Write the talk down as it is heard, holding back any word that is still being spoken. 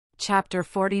Chapter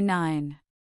 49.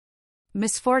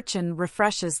 Misfortune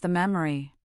refreshes the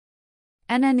memory.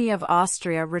 Anne of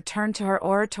Austria returned to her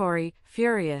oratory,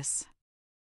 furious.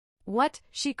 "What?"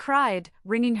 she cried,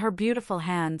 wringing her beautiful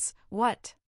hands.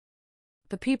 "What?"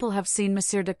 "The people have seen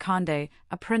Monsieur de Condé,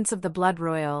 a prince of the blood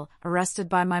royal, arrested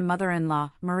by my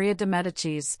mother-in-law, Maria de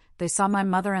Medicis. They saw my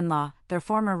mother-in-law, their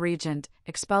former regent,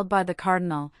 expelled by the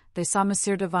cardinal. They saw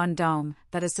Monsieur de Vendôme,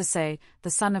 that is to say,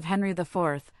 the son of Henry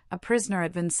IV, a prisoner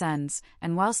at Vincennes,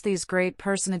 and whilst these great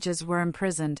personages were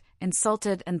imprisoned,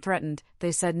 insulted and threatened,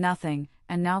 they said nothing,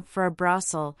 and now for a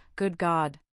brousel, good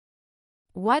God!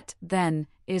 What, then,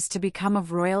 is to become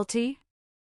of royalty?"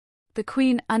 The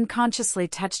Queen unconsciously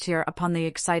touched here upon the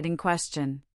exciting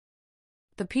question.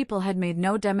 The people had made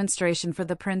no demonstration for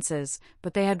the princes,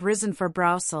 but they had risen for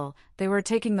Brousel. They were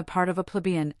taking the part of a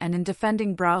plebeian, and in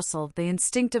defending Brousel they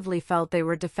instinctively felt they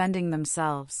were defending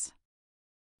themselves.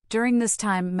 During this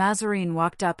time Mazarin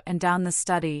walked up and down the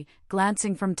study,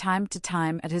 glancing from time to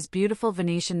time at his beautiful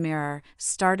Venetian mirror,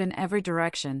 starred in every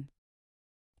direction.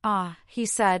 "Ah," he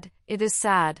said, "it is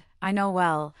sad, I know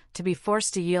well, to be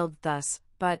forced to yield thus,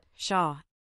 but, pshaw!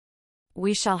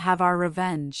 We shall have our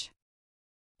revenge.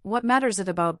 What matters it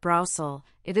about Brousel?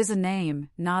 It is a name,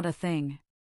 not a thing."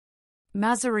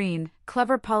 Mazarin,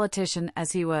 clever politician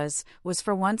as he was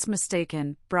for once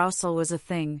mistaken. Brousel was a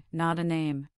thing, not a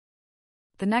name.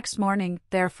 The next morning,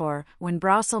 therefore, when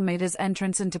Brousel made his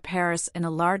entrance into Paris in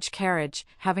a large carriage,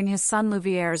 having his son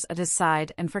Louviers at his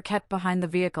side and Fouquet behind the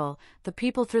vehicle, the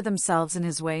people threw themselves in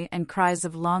his way, and cries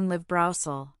of "Long live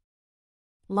Brousel!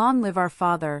 Long live our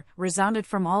father!" resounded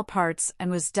from all parts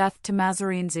and was death to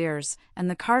Mazarin's ears, and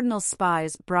the cardinal's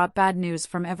spies brought bad news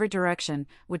from every direction,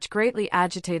 which greatly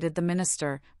agitated the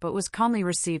minister, but was calmly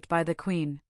received by the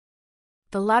Queen.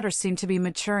 The latter seemed to be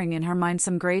maturing in her mind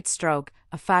some great stroke,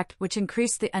 a fact which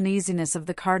increased the uneasiness of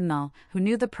the cardinal, who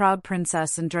knew the proud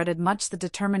princess and dreaded much the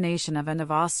determination of Anne of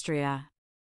Austria.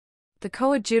 The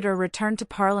coadjutor returned to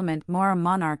Parliament more a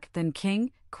monarch than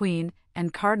king, queen,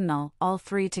 and cardinal, all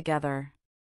three together.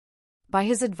 By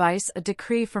his advice a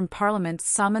decree from Parliament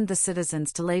summoned the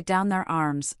citizens to lay down their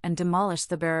arms and demolish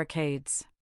the barricades.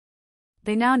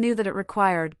 They now knew that it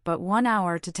required but 1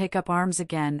 hour to take up arms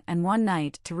again and 1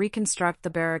 night to reconstruct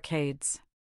the barricades.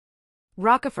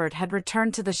 Rochefort had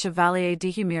returned to the Chevalier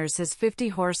d'Humieres his 50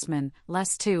 horsemen,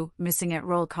 less 2, missing at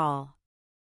roll call.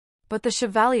 But the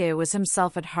Chevalier was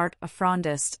himself at heart a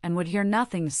Frondist and would hear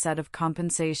nothing said of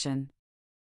compensation.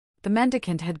 The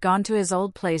mendicant had gone to his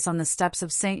old place on the steps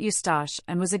of St. Eustache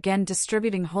and was again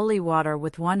distributing holy water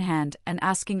with one hand and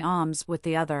asking alms with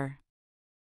the other.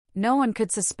 No one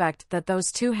could suspect that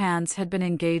those two hands had been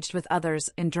engaged with others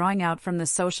in drawing out from the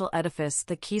social edifice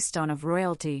the keystone of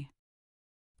royalty.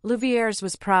 Louviers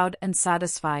was proud and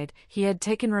satisfied. He had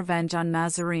taken revenge on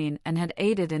Mazarin and had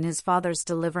aided in his father's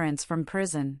deliverance from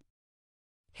prison.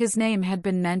 His name had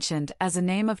been mentioned as a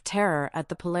name of terror at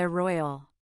the Palais Royal.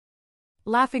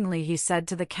 Laughingly he said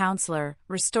to the councillor,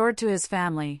 restored to his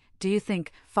family, "Do you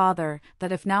think, father,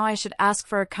 that if now I should ask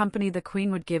for a company the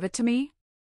Queen would give it to me?"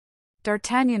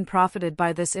 D'Artagnan profited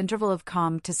by this interval of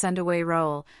calm to send away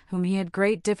Raoul, whom he had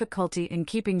great difficulty in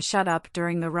keeping shut up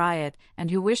during the riot, and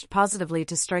who wished positively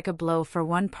to strike a blow for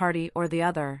one party or the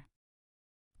other.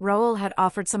 Raoul had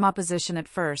offered some opposition at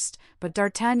first, but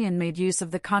D'Artagnan made use of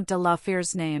the Comte de la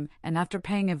Fere's name, and after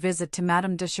paying a visit to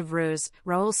Madame de Chevreuse,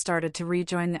 Raoul started to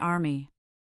rejoin the army.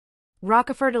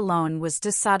 Rochefort alone was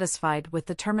dissatisfied with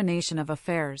the termination of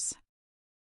affairs.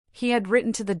 He had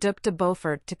written to the Duc de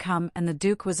Beaufort to come, and the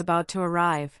Duke was about to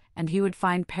arrive, and he would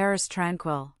find Paris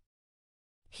tranquil.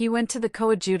 He went to the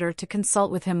coadjutor to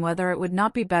consult with him whether it would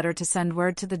not be better to send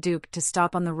word to the Duke to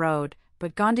stop on the road,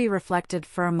 but Gondy reflected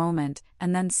for a moment,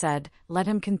 and then said, "Let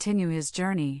him continue his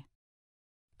journey."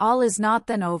 "All is not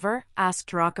then over?"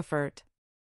 asked Rochefort.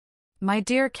 "My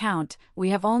dear Count, we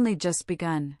have only just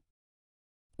begun."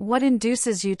 "What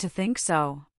induces you to think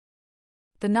so?"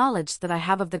 "The knowledge that I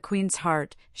have of the Queen's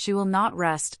heart. She will not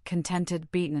rest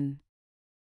contented beaten."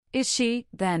 "Is she,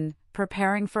 then,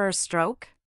 preparing for a stroke?"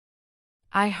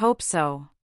 "I hope so."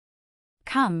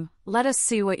 "Come, let us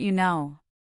see what you know."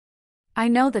 "I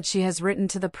know that she has written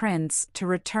to the Prince to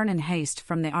return in haste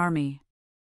from the army."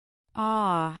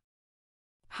 "Ah!"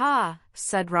 "Ha!"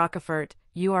 said Rochefort,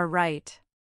 "you are right.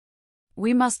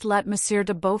 We must let Monsieur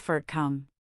de Beaufort come."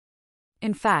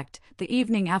 In fact, the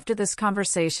evening after this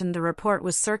conversation the report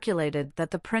was circulated that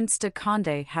the Prince de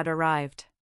Condé had arrived.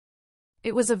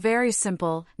 It was a very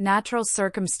simple, natural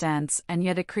circumstance, and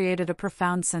yet it created a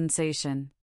profound sensation.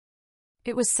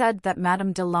 It was said that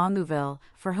Madame de Longueville,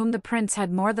 for whom the prince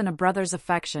had more than a brother's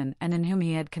affection and in whom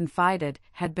he had confided,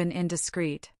 had been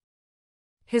indiscreet.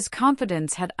 His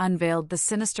confidence had unveiled the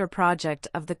sinister project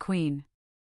of the queen.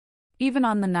 Even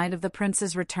on the night of the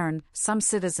prince's return, some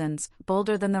citizens,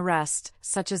 bolder than the rest,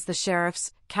 such as the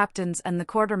sheriffs, captains and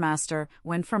the quartermaster,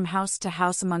 went from house to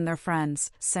house among their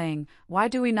friends, saying, "Why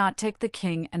do we not take the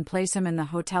king and place him in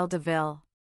the Hôtel de Ville?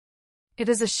 It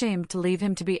is a shame to leave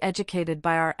him to be educated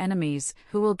by our enemies,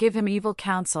 who will give him evil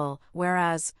counsel,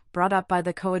 whereas, brought up by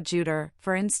the coadjutor,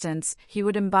 for instance, he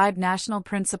would imbibe national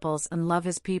principles and love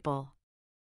his people."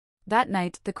 That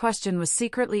night the question was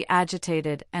secretly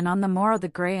agitated, and on the morrow the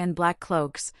grey and black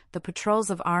cloaks, the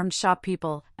patrols of armed shop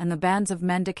people, and the bands of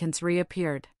mendicants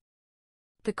reappeared.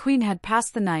 The queen had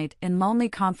passed the night in lonely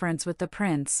conference with the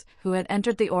prince, who had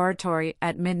entered the oratory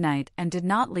at midnight and did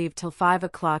not leave till 5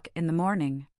 o'clock in the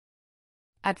morning.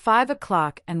 At 5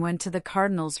 o'clock and went to the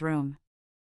cardinal's room.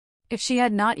 If she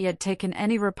had not yet taken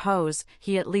any repose,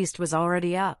 he at least was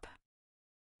already up.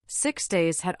 6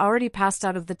 days had already passed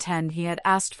out of the 10 he had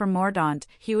asked for Mordaunt.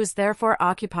 He was therefore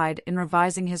occupied in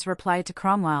revising his reply to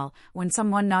Cromwell, when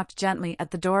someone knocked gently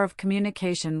at the door of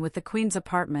communication with the Queen's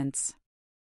apartments.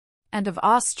 And of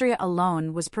Austria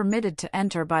alone was permitted to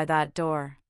enter by that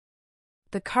door.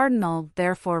 The cardinal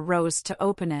therefore rose to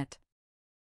open it.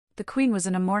 The Queen was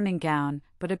in a morning gown,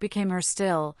 but it became her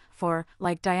still, for,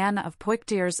 like Diana of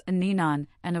Poictiers and Ninon,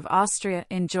 and of Austria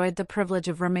enjoyed the privilege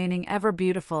of remaining ever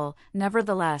beautiful.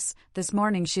 Nevertheless, this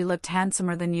morning she looked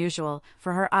handsomer than usual,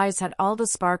 for her eyes had all the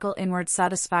sparkle inward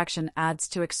satisfaction adds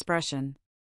to expression.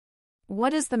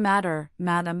 "What is the matter,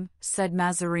 madam?" said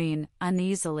Mazarin,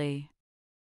 uneasily.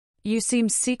 "You seem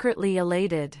secretly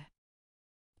elated."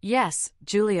 "Yes,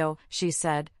 Giulio," she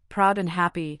said, proud and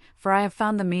happy, "for I have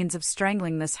found the means of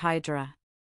strangling this hydra."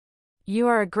 "You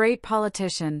are a great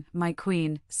politician, my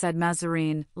queen," said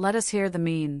Mazarin, "let us hear the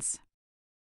means."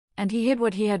 And he hid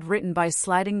what he had written by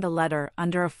sliding the letter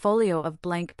under a folio of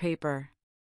blank paper.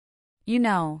 "You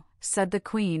know," said the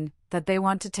queen, "that they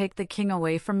want to take the king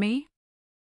away from me?"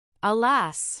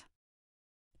 "Alas!"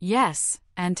 "Yes,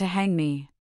 and to hang me."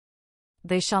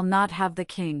 "They shall not have the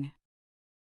king."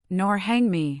 "Nor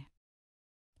hang me."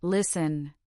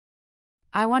 "Listen.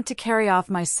 I want to carry off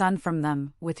my son from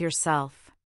them, with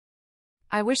yourself.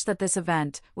 I wish that this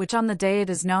event, which on the day it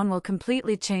is known will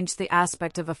completely change the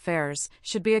aspect of affairs,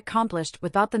 should be accomplished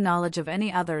without the knowledge of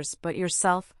any others but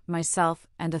yourself, myself,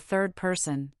 and a third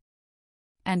person."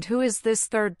 "And who is this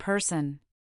third person?"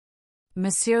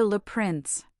 "Monsieur le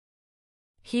Prince."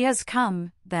 "He has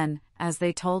come, then, as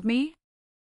they told me?"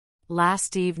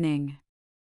 "Last evening."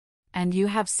 "And you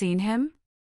have seen him?"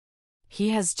 "He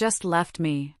has just left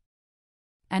me."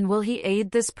 "And will he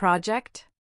aid this project?"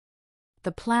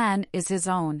 "The plan is his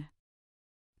own."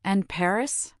 "And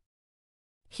Paris?"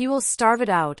 "He will starve it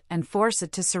out and force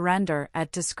it to surrender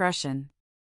at discretion."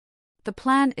 "The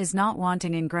plan is not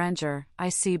wanting in grandeur. I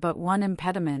see but one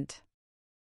impediment."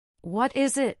 "What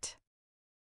is it?"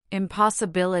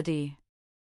 "Impossibility."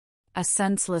 "A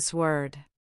senseless word."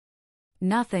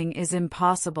 "Nothing is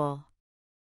impossible."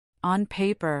 "On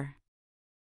paper."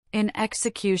 "In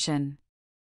execution."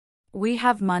 "We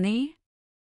have money?"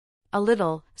 "A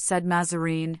little," said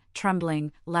Mazarin,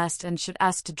 trembling, lest and should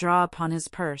ask to draw upon his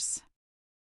purse.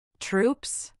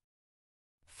 "Troops?"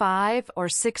 5 or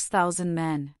 6,000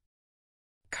 men.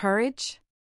 "Courage?"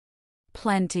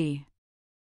 "Plenty."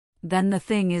 "Then the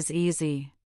thing is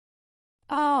easy."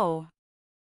 "Oh!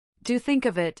 Do think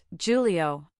of it,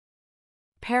 Giulio.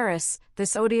 Paris,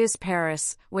 this odious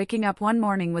Paris, waking up one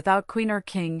morning without queen or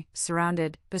king,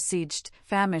 surrounded, besieged,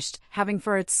 famished, having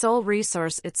for its sole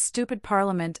resource its stupid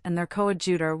parliament and their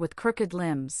coadjutor with crooked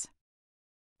limbs."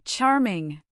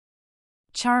 "Charming!"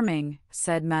 "Charming,"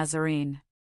 said Mazarin.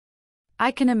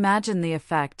 "I can imagine the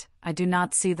effect, I do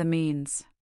not see the means."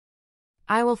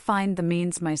 "I will find the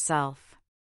means myself."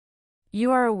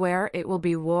 "You are aware it will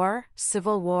be war,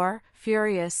 civil war,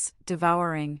 furious,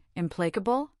 devouring,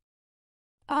 implacable?"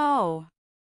 "Oh!"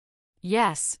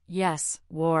 "Yes, yes,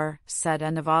 war," said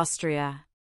Anne of Austria.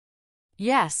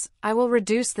 "Yes, I will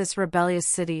reduce this rebellious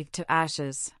city to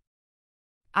ashes.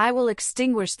 I will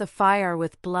extinguish the fire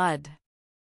with blood.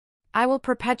 I will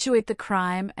perpetuate the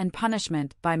crime and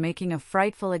punishment by making a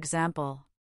frightful example.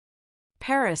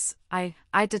 Paris, I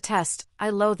detest, I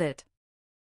loathe it."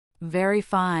 "Very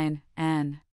fine,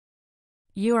 Anne.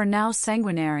 You are now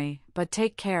sanguinary, but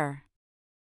take care.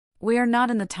 We are not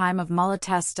in the time of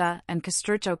Malatesta and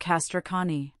Castruccio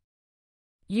Castracani.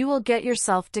 You will get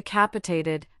yourself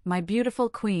decapitated, my beautiful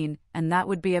queen, and that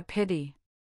would be a pity."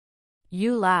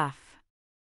 "You laugh."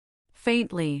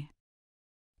 "Faintly.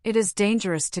 It is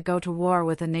dangerous to go to war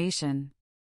with a nation.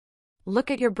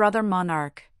 Look at your brother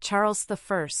monarch, Charles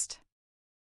I.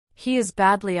 He is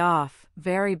badly off,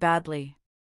 very badly.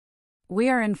 We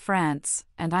are in France,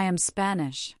 and I am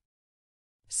Spanish.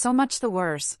 So much the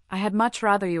worse. I had much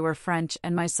rather you were French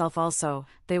and myself also,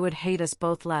 they would hate us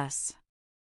both less.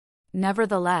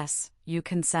 Nevertheless, you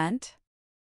consent?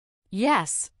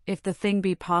 Yes, if the thing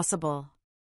be possible.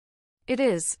 It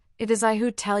is I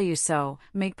who tell you so.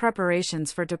 Make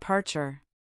preparations for departure.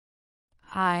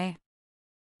 I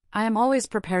am always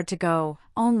prepared to go,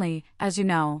 only, as you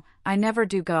know, I never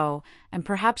do go, and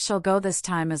perhaps shall go this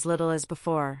time as little as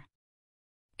before.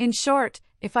 In short,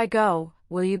 if I go,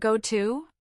 will you go too?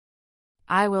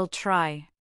 I will try.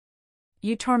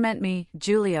 You torment me,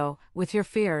 Giulio, with your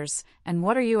fears, and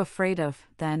what are you afraid of,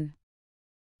 then?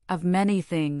 Of many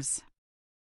things.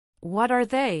 What are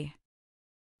they?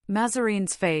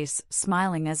 Mazarine's face,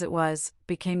 smiling as it was,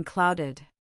 became clouded.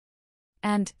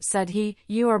 And, said he,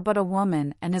 you are but a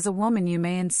woman, and as a woman you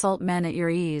may insult men at your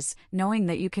ease, knowing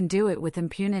that you can do it with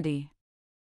impunity.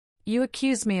 You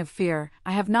accuse me of fear.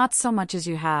 I have not so much as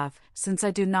you have, since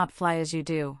I do not fly as you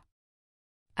do.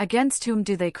 Against whom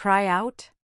do they cry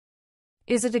out?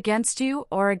 Is it against you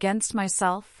or against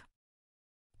myself?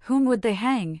 Whom would they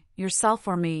hang, yourself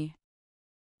or me?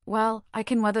 Well, I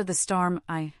can weather the storm,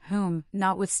 whom,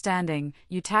 notwithstanding,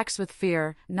 you tax with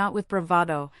fear, not with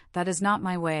bravado, that is not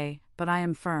my way, but I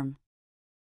am firm.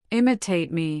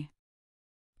 Imitate me.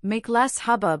 Make less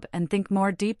hubbub and think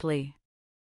more deeply.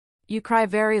 You cry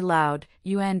very loud,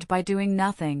 you end by doing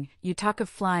nothing, you talk of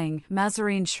flying.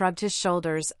 Mazarine shrugged his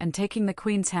shoulders and taking the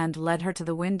Queen's hand led her to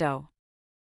the window.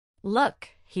 Look,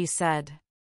 he said.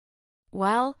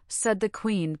 Well, said the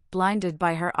Queen, blinded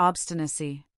by her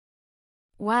obstinacy.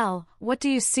 Well, what do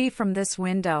you see from this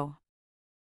window?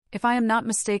 If I am not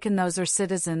mistaken, those are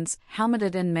citizens,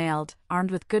 helmeted and mailed,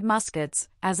 armed with good muskets,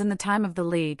 as in the time of the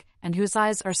League, and whose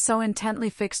eyes are so intently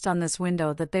fixed on this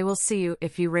window that they will see you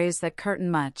if you raise that curtain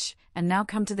much. And now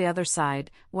come to the other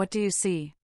side. What do you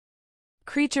see?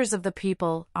 Creatures of the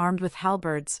people, armed with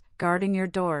halberds, guarding your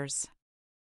doors.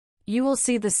 You will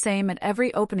see the same at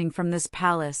every opening from this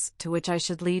palace, to which I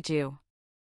should lead you.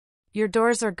 Your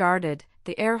doors are guarded,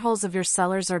 the air-holes of your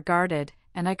cellars are guarded,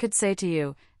 and I could say to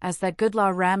you, as that good La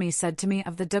Ramee said to me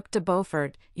of the Duc de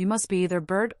Beaufort, you must be either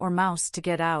bird or mouse to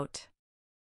get out.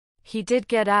 He did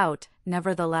get out,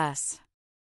 nevertheless.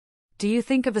 Do you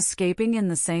think of escaping in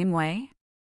the same way?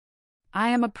 I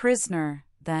am a prisoner,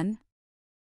 then?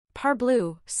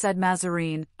 Parbleu, said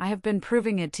Mazarine, I have been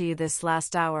proving it to you this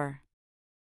last hour.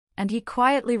 And he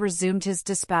quietly resumed his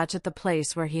dispatch at the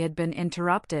place where he had been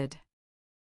interrupted.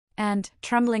 And,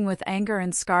 trembling with anger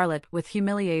and scarlet with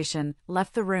humiliation,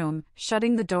 left the room,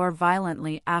 shutting the door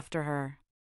violently after her.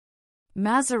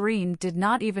 Mazarine did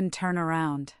not even turn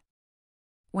around.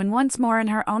 When once more in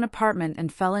her own apartment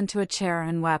and fell into a chair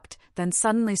and wept, then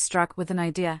suddenly struck with an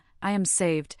idea, I am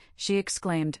saved, she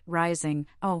exclaimed, rising,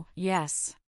 oh,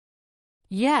 yes.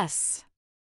 Yes!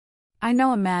 I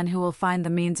know a man who will find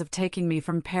the means of taking me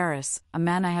from Paris, a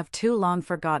man I have too long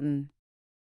forgotten.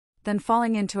 Then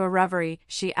falling into a reverie,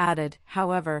 she added,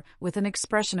 however, with an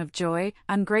expression of joy,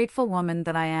 ungrateful woman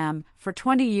that I am, for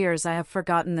 20 years I have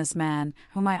forgotten this man,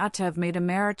 whom I ought to have made a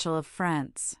Marechal of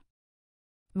France.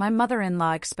 My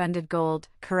mother-in-law expended gold,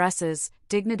 caresses,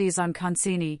 dignities on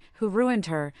Concini, who ruined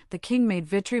her. The king made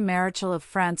Vitry Marechal of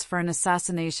France for an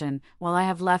assassination, while I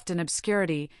have left in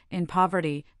obscurity, in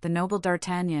poverty, the noble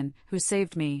D'Artagnan, who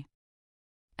saved me.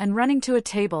 And running to a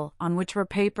table, on which were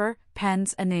paper,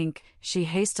 pens, and ink, she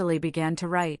hastily began to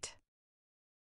write.